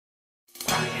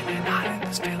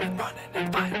the stealing, running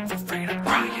and fighting for freedom.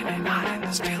 Crying and hiding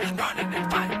the stealing, running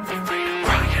and fighting for freedom.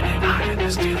 Crying and hiding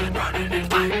the stealing, running and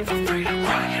fighting for freedom.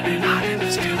 Crying and hiding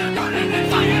the stealing, running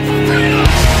and fighting for freedom.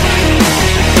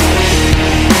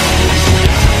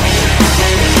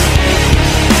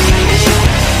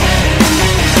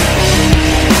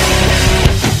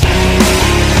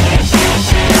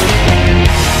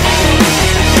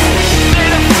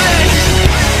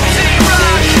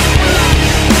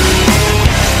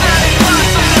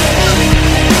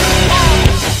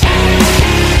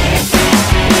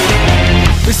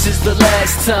 This is the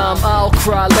last time I'll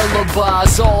cry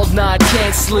lullabies all night,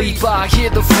 can't sleep. I hear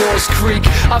the floors creak,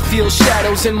 I feel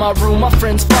shadows in my room. My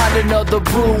friends find another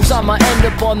bruise, I'ma end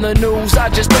up on the news. I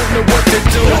just don't know what to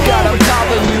do. God, I'm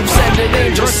calling you, send an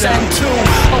angel, send two.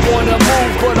 I wanna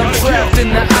move, but I'm trapped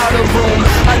in the outer room.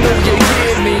 I know you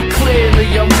hear me clearly,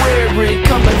 I'm weary.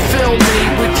 Come and fill me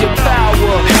with your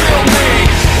power, heal me.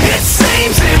 It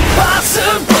seems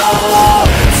impossible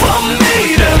for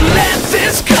me to let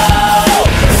this go.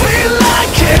 Feel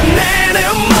like an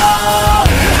animal,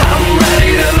 I'm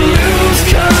ready to lose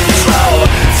control.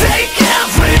 Take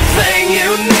everything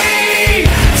you need,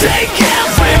 take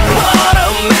every part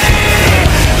of me.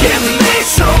 Give me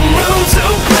some room to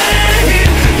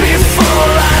breathe before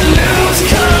I lose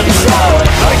control.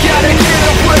 I gotta get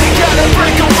away, gotta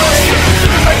break away.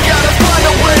 I gotta find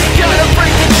a way, gotta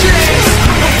break the chains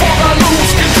before I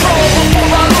lose control,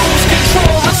 before I lose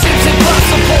control. It seems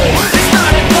impossible, it's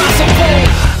not impossible.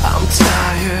 I'm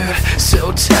tired,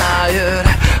 so tired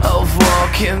of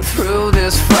walking through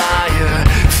this fire.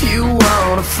 If you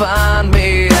wanna find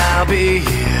me, I'll be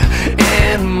here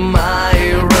in my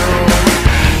room.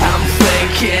 I'm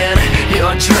thinking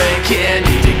you're drinking,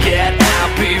 need to get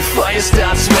out before you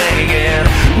start swinging.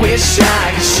 Wish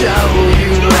I could show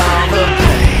you all the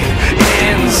pain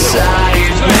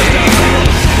inside me.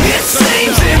 It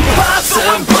seems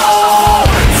impossible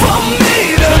for me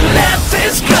to let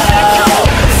this go.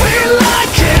 Feel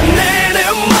like an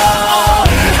animal,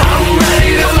 I'm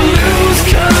ready to lose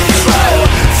control.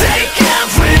 Take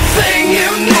everything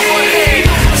you need,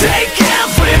 take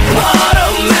every part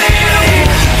of me.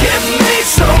 Give me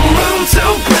some room to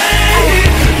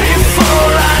breathe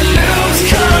before I lose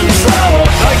control.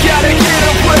 I gotta get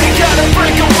away, gotta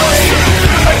break away.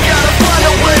 I gotta find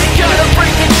a way, gotta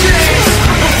break the chains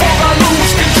before I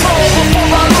lose control, before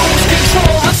I lose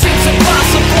control. It seems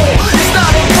impossible, it's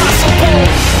not impossible.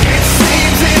 It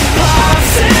seems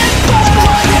impossible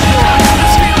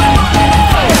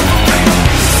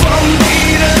for me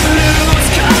to lose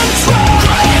control.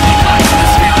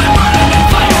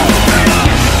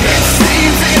 It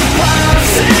seems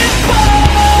impossible.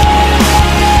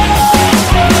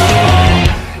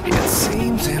 It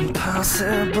seems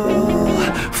impossible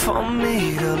for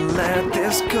me to let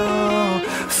this go.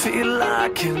 Feel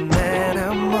like an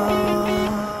animal.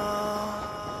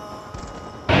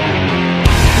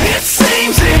 It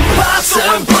seems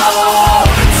impossible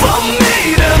for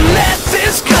me to let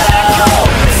this go.